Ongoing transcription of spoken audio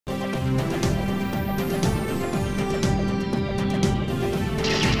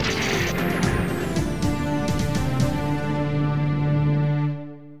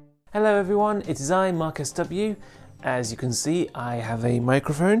Hello everyone, it is I, Mark S.W. As you can see, I have a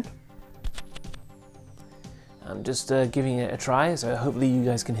microphone. I'm just giving it a try, so hopefully you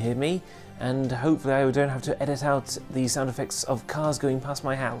guys can hear me, and hopefully I don't have to edit out the sound effects of cars going past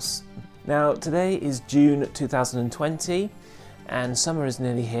my house. Now, today is June 2020, and summer is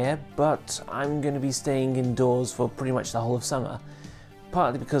nearly here, but I'm going to be staying indoors for pretty much the whole of summer.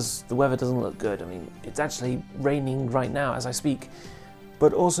 Partly because the weather doesn't look good. I mean, it's actually raining right now as I speak.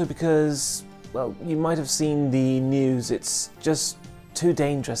 But also because, well, you might have seen the news, it's just too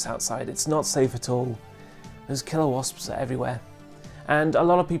dangerous outside, it's not safe at all. Those killer wasps are everywhere. And a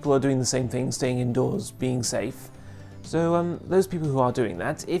lot of people are doing the same thing, staying indoors, being safe. So those people who are doing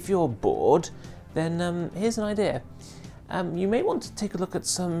that, if you're bored, then here's an idea. You may want to take a look at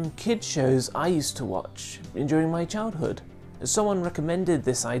some kids shows I used to watch during my childhood. Someone recommended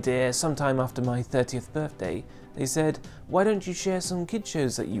this idea sometime after my 30th birthday. They said, why don't you share some kids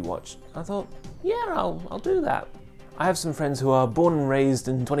shows that you watched? I thought, yeah, I'll do that. I have some friends who are born and raised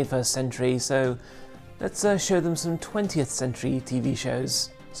in 21st century, so let's show them some 20th century TV shows.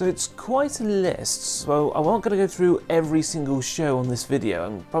 So it's quite a list, so I'm not going to go through every single show on this video.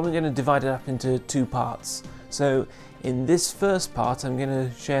 I'm probably going to divide it up into two parts. So in this first part, I'm going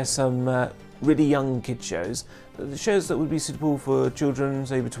to share some really young kid shows, the shows that would be suitable for children,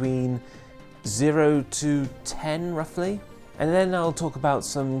 say between 0 to 10 roughly, and then I'll talk about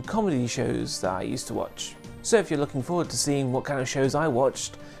some comedy shows that I used to watch. So if you're looking forward to seeing what kind of shows I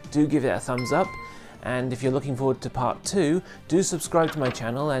watched, do give it a thumbs up, and if you're looking forward to part 2, do subscribe to my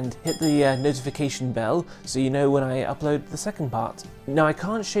channel and hit the notification bell so you know when I upload the second part. Now, I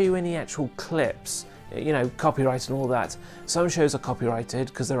can't show you any actual clips, you know, copyright and all that. Some shows are copyrighted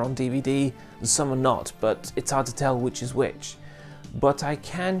because they're on DVD, and some are not, but it's hard to tell which is which. But I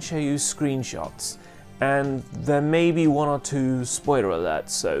can show you screenshots, and there may be one or two spoiler alerts,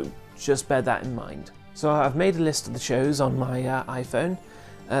 so just bear that in mind. So I've made a list of the shows on my iPhone,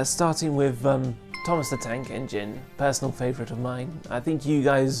 starting with Thomas the Tank Engine, personal favourite of mine. I think you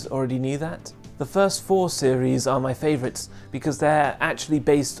guys already knew that. The first 4 series are my favourites because they're actually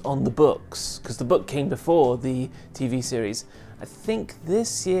based on the books, because the book came before the TV series. I think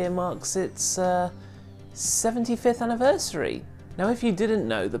this year marks its 75th anniversary. Now, if you didn't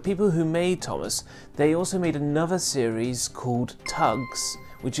know, the people who made Thomas, they also made another series called TUGS,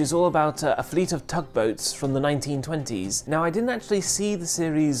 which is all about a fleet of tugboats from the 1920s. Now, I didn't actually see the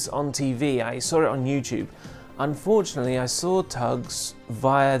series on TV, I saw it on YouTube. Unfortunately, I saw TUGS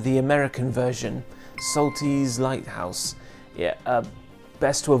via the American version, Sooty's Lighthouse. Yeah,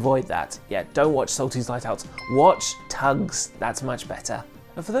 best to avoid that. Yeah, don't watch Sooty's Lighthouse. Watch TUGS, that's much better.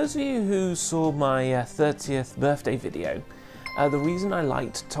 And for those of you who saw my 30th birthday video, the reason I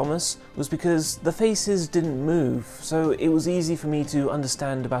liked Thomas was because the faces didn't move, so it was easy for me to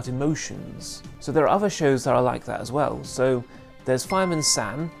understand about emotions. So there are other shows that are like that as well. So there's Fireman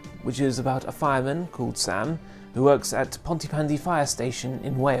Sam, which is about a fireman called Sam who works at Pontypandy Fire Station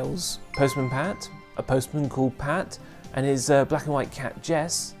in Wales. Postman Pat, a postman called Pat, and his black and white cat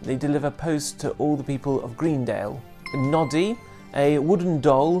Jess, they deliver post to all the people of Greendale. Noody, a wooden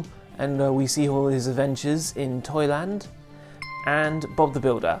doll, and we see all his adventures in Toyland. And Bob the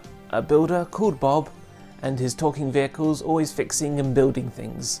Builder, a builder called Bob, and his talking vehicles always fixing and building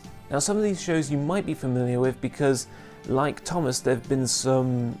things. Now, some of these shows you might be familiar with because, like Thomas, there have been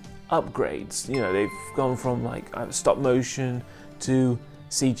some upgrades. You know, they've gone from like stop motion to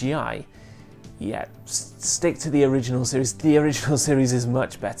CGI. Yeah, stick to the original series. The original series is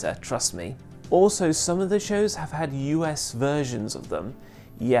much better, trust me. Also, some of the shows have had US versions of them,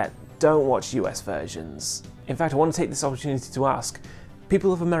 yet don't watch US versions. In fact, I want to take this opportunity to ask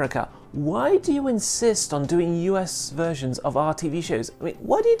people of America, why do you insist on doing US versions of our TV shows? I mean,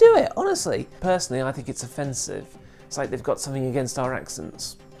 why do you do it, honestly? Personally, I think it's offensive. It's like they've got something against our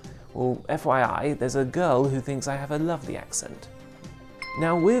accents. Well, FYI, there's a girl who thinks I have a lovely accent.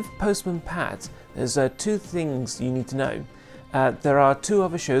 Now, with Postman Pat, there's 2 things you need to know. There are 2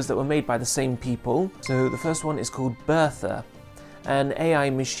 other shows that were made by the same people. So the first one is called Bertha, an AI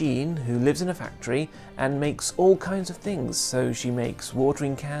machine who lives in a factory and makes all kinds of things. So she makes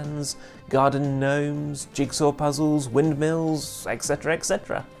watering cans, garden gnomes, jigsaw puzzles, windmills, etc,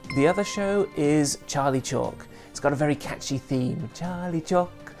 etc. The other show is Charlie Chalk. It's got a very catchy theme. Charlie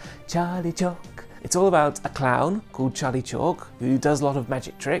Chalk, Charlie Chalk. It's all about a clown called Charlie Chalk who does a lot of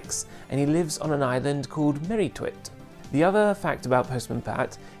magic tricks, and he lives on an island called Merrytwit. The other fact about Postman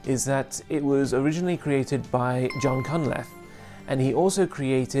Pat is that it was originally created by John Conleth, and he also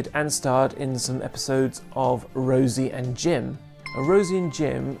created and starred in some episodes of Rosie and Jim. Rosie and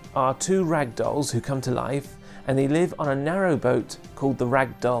Jim are 2 ragdolls who come to life and they live on a narrow boat called the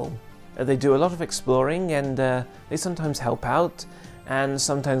Rag Doll. They do a lot of exploring, and they sometimes help out, and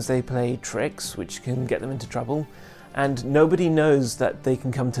sometimes they play tricks which can get them into trouble, and nobody knows that they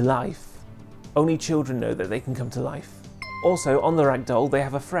can come to life. Only children know that they can come to life. Also, on the Rag Doll, they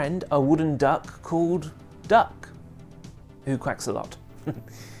have a friend, a wooden duck called Duck, who quacks a lot.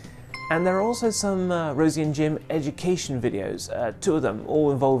 And there are also some Rosie and Jim education videos, 2 of them,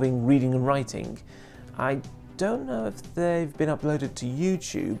 all involving reading and writing. I don't know if they've been uploaded to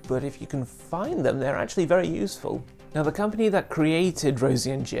YouTube, but if you can find them, they're actually very useful. Now, the company that created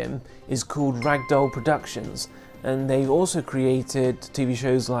Rosie and Jim is called Ragdoll Productions, and they've also created TV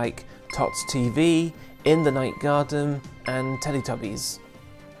shows like Tots TV, In the Night Garden, and Teletubbies.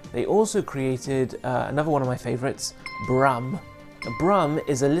 They also created another one of my favourites, Brum. Brum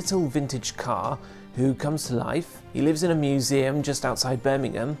is a little vintage car who comes to life. He lives in a museum just outside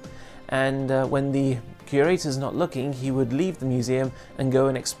Birmingham, and when the curator's not looking, he would leave the museum and go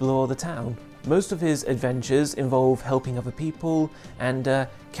and explore the town. Most of his adventures involve helping other people and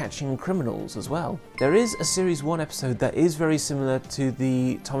catching criminals as well. There is a Series 1 episode that is very similar to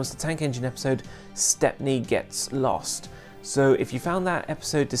the Thomas the Tank Engine episode, Stepney Gets Lost. So if you found that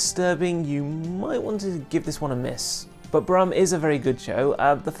episode disturbing, you might want to give this one a miss. But Brum is a very good show.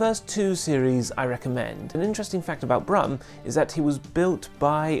 The first 2 series I recommend. An interesting fact about Brum is that he was built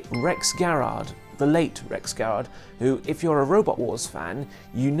by Rex Garrard, the late Rex Garrard, who, if you're a Robot Wars fan,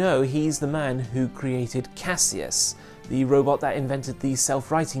 you know he's the man who created Cassius, the robot that invented the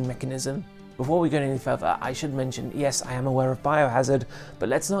self-righting mechanism. Before we go any further, I should mention, yes, I am aware of Biohazard, but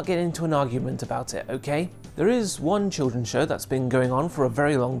let's not get into an argument about it, okay? There is one children's show that's been going on for a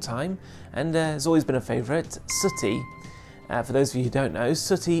very long time, and has always been a favourite, Sooty. For those of you who don't know,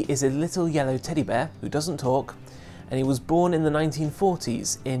 Sooty is a little yellow teddy bear who doesn't talk, and he was born in the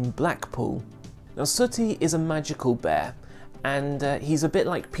 1940s in Blackpool. Now, Sooty is a magical bear, and he's a bit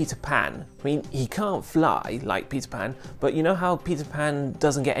like Peter Pan. I mean, he can't fly like Peter Pan, but you know how Peter Pan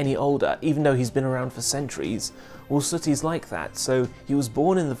doesn't get any older, even though he's been around for centuries? Well, Sooty's like that, so he was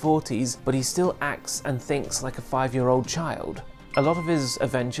born in the 40s, but he still acts and thinks like a 5-year-old child. A lot of his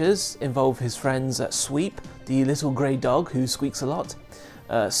adventures involve his friends Sweep, the little grey dog who squeaks a lot,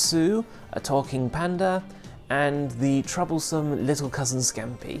 Sue, a talking panda, and the troublesome little cousin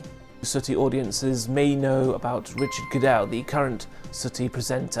Scampy. Sooty audiences may know about Richard Goodell, the current Sooty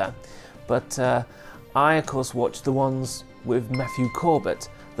presenter, but I of course watched the ones with Matthew Corbett,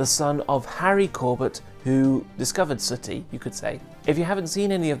 the son of Harry Corbett, who discovered Sooty, you could say. If you haven't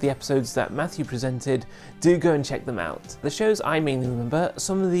seen any of the episodes that Matthew presented, do go and check them out. The shows I mainly remember are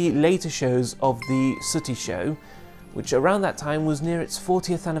some of the later shows of the Sooty show, which around that time was near its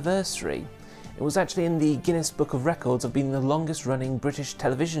 40th anniversary. It was actually in the Guinness Book of Records of being the longest running British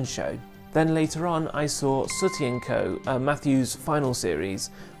television show. Then later on I saw Sooty & Co, Matthew's final series,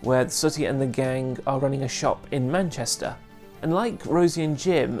 where Sooty and the gang are running a shop in Manchester. And like Rosie and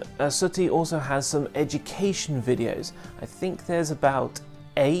Jim, Sooty also has some education videos. I think there's about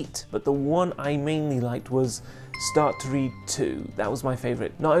 8, but the one I mainly liked was Start to Read 2. That was my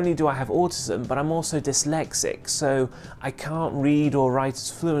favourite. Not only do I have autism, but I'm also dyslexic, so I can't read or write as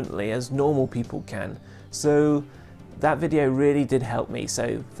fluently as normal people can. So that video really did help me,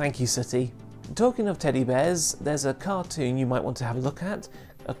 so thank you, Sooty. Talking of teddy bears, there's a cartoon you might want to have a look at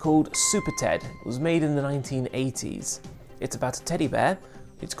called Superted. It was made in the 1980s. It's about a teddy bear.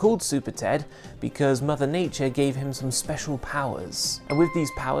 It's called Superted because Mother Nature gave him some special powers. And with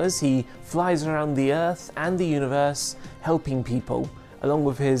these powers, he flies around the Earth and the universe, helping people, along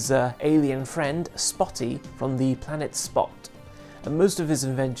with his alien friend, Spotty, from the planet Spot. And most of his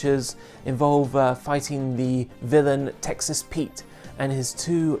adventures involve fighting the villain Texas Pete and his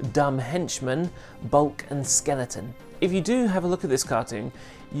 2 dumb henchmen, Bulk and Skeleton. If you do have a look at this cartoon,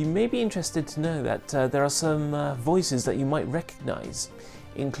 you may be interested to know that there are some voices that you might recognise,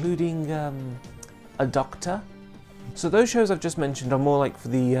 including a doctor. So those shows I've just mentioned are more like for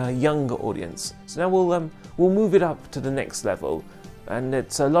the younger audience. So now we'll move it up to the next level, and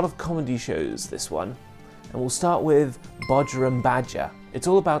it's a lot of comedy shows, this one. And we'll start with Bodger and Badger. It's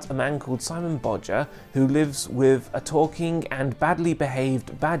all about a man called Simon Bodger who lives with a talking and badly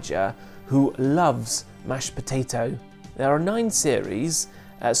behaved badger who loves mashed potato. There are 9 series.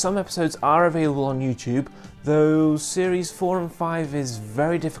 Some episodes are available on YouTube, though series 4 and 5 is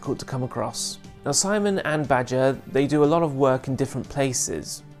very difficult to come across. Now, Simon and Badger, they do a lot of work in different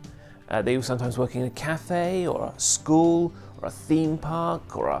places. They sometimes work in a cafe, or a school, or a theme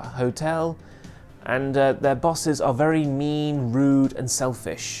park, or a hotel, and their bosses are very mean, rude, and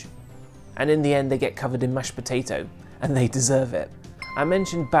selfish. And in the end, they get covered in mashed potato, and they deserve it. I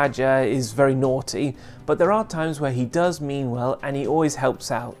mentioned Badger is very naughty, but there are times where he does mean well and he always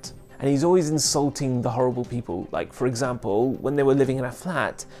helps out. And he's always insulting the horrible people. Like, for example, when they were living in a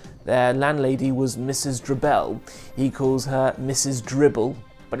flat, their landlady was Mrs. Dribble. He calls her Mrs. Dribble.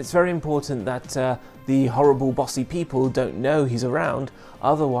 But it's very important that the horrible bossy people don't know he's around,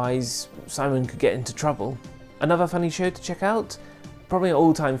 otherwise Simon could get into trouble. Another funny show to check out? Probably an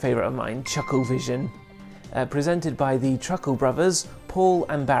all-time favourite of mine, Chucklevision. Presented by the Truckle brothers, Paul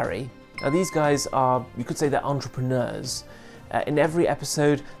and Barry. Now these guys are, you could say they're entrepreneurs. In every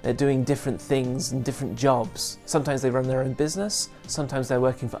episode they're doing different things and different jobs. Sometimes they run their own business, sometimes they're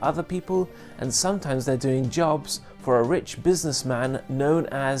working for other people, and sometimes they're doing jobs for a rich businessman known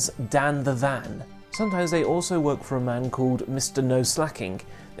as Dan the Van. Sometimes they also work for a man called Mr. No Slacking.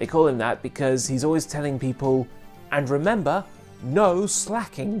 They call him that because he's always telling people, and remember, no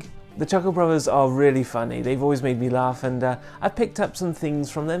slacking. The Chuckle Brothers are really funny. They've always made me laugh, and I've picked up some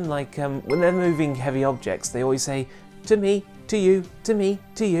things from them, like when they're moving heavy objects, they always say, to me, to you, to me,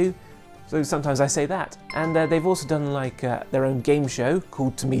 to you. So sometimes I say that. And they've also done like their own game show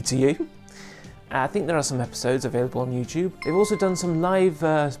called To Me To You. I think there are some episodes available on YouTube. They've also done some live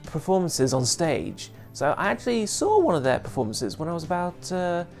performances on stage. So I actually saw one of their performances when I was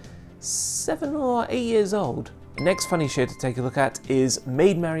about 7 or 8 years old. The next funny show to take a look at is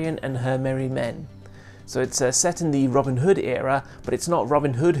Maid, Marion and Her Merry Men. So it's set in the Robin Hood era, but it's not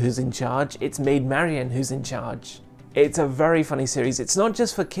Robin Hood who's in charge, it's Maid Marion who's in charge. It's a very funny series. It's not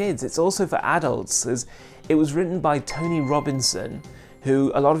just for kids, it's also for adults. It was written by Tony Robinson,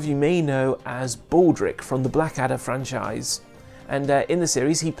 who a lot of you may know as Baldric from the Blackadder franchise. And in the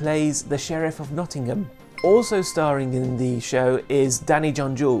series he plays the Sheriff of Nottingham. Also starring in the show is Danny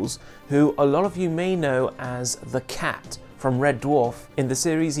John Jules, who a lot of you may know as the Cat from Red Dwarf. In the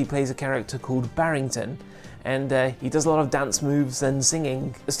series he plays a character called Barrington, and he does a lot of dance moves and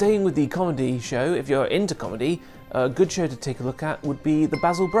singing. Staying with the comedy show, if you're into comedy, a good show to take a look at would be the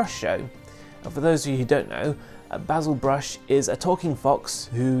Basil Brush Show. For those of you who don't know, Basil Brush is a talking fox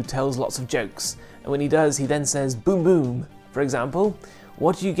who tells lots of jokes, and when he does, he then says boom boom. For example,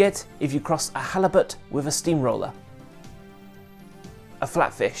 what do you get if you cross a halibut with a steamroller? A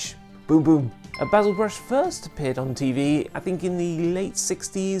flatfish. Boom boom. Basil Brush first appeared on TV, I think in the late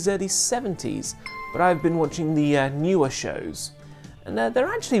 60s, early 70s, but I've been watching the newer shows, and they're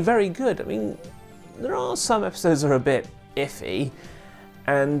actually very good. I mean, there are some episodes that are a bit iffy,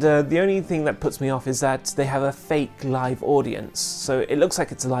 and the only thing that puts me off is that they have a fake live audience. So it looks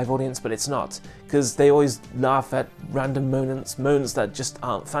like it's a live audience, but it's not, because they always laugh at random moments that just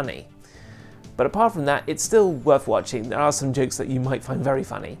aren't funny. But apart from that, it's still worth watching. There are some jokes that you might find very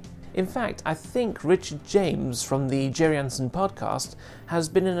funny. In fact, I think Richard James from the Jerry Anson podcast has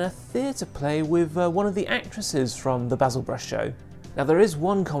been in a theatre play with one of the actresses from the Basil Brush Show. Now there is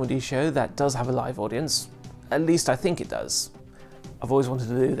one comedy show that does have a live audience, at least I think it does. I've always wanted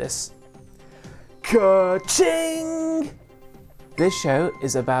to do this. Kerching! This show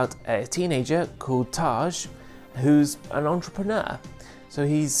is about a teenager called Taj, who's an entrepreneur. So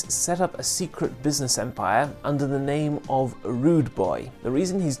he's set up a secret business empire under the name of Rude Boy. The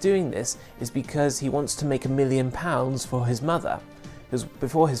reason he's doing this is because he wants to make £1 million for his mother. Because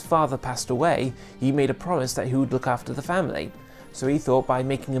before his father passed away, he made a promise that he would look after the family. So he thought by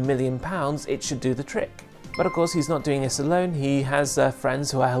making £1 million, it should do the trick. But of course he's not doing this alone, he has friends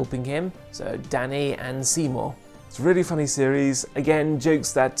who are helping him, so Danny and Seymour. It's a really funny series, again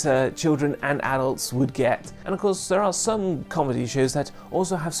jokes that children and adults would get. And of course there are some comedy shows that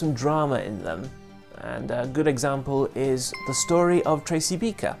also have some drama in them. And a good example is The Story of Tracy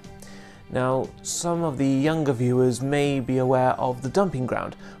Beaker. Now, some of the younger viewers may be aware of The Dumping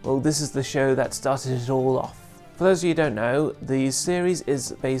Ground. Well, this is the show that started it all off. For those of you who don't know, the series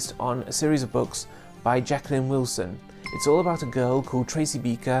is based on a series of books by Jacqueline Wilson. It's all about a girl called Tracy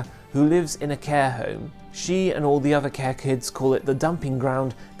Beaker who lives in a care home. She and all the other care kids call it the dumping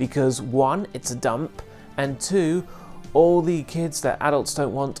ground because 1, it's a dump, and 2, all the kids that adults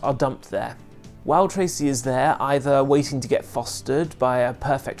don't want are dumped there. While Tracy is there, either waiting to get fostered by a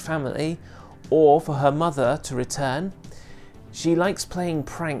perfect family, or for her mother to return, she likes playing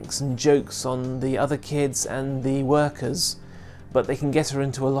pranks and jokes on the other kids and the workers, but they can get her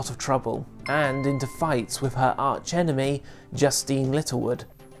into a lot of trouble, and into fights with her arch-enemy, Justine Littlewood.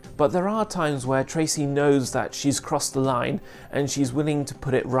 But there are times where Tracy knows that she's crossed the line, and she's willing to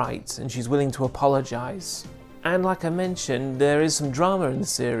put it right, and she's willing to apologise. And like I mentioned, there is some drama in the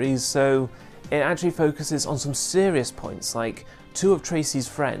series, so it actually focuses on some serious points, like 2 of Tracy's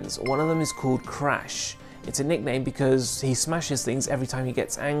friends. One of them is called Crash. It's a nickname because he smashes things every time he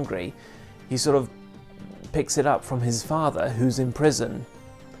gets angry. He sort of picks it up from his father, who's in prison.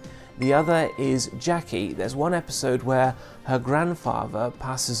 The other is Jackie. There's one episode where her grandfather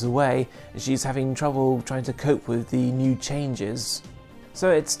passes away and she's having trouble trying to cope with the new changes. So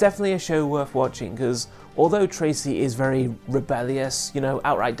it's definitely a show worth watching because although Tracy is very rebellious,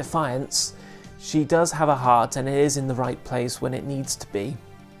 outright defiance, she does have a heart and it is in the right place when it needs to be.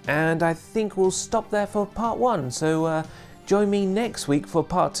 And I think we'll stop there for part 1, so join me next week for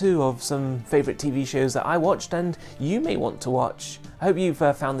part 2 of some favourite TV shows that I watched and you may want to watch. I hope you've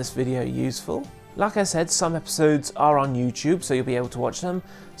found this video useful. Like I said, some episodes are on YouTube, so you'll be able to watch them.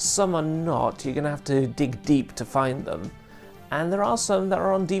 Some are not, you're going to have to dig deep to find them. And there are some that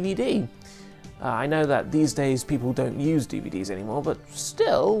are on DVD. I know that these days people don't use DVDs anymore, but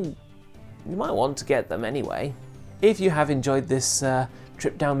still, you might want to get them anyway. If you have enjoyed this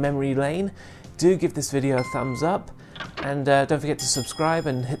trip down memory lane, do give this video a thumbs up. And don't forget to subscribe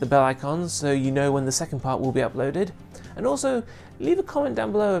and hit the bell icon so you know when the second part will be uploaded. And also, leave a comment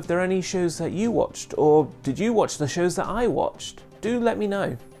down below if there are any shows that you watched, or did you watch the shows that I watched? Do let me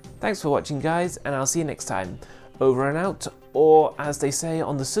know. Thanks for watching, guys, and I'll see you next time. Over and out, or as they say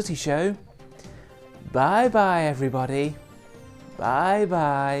on the Sooty show, bye bye everybody. Bye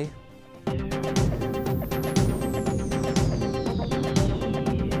bye.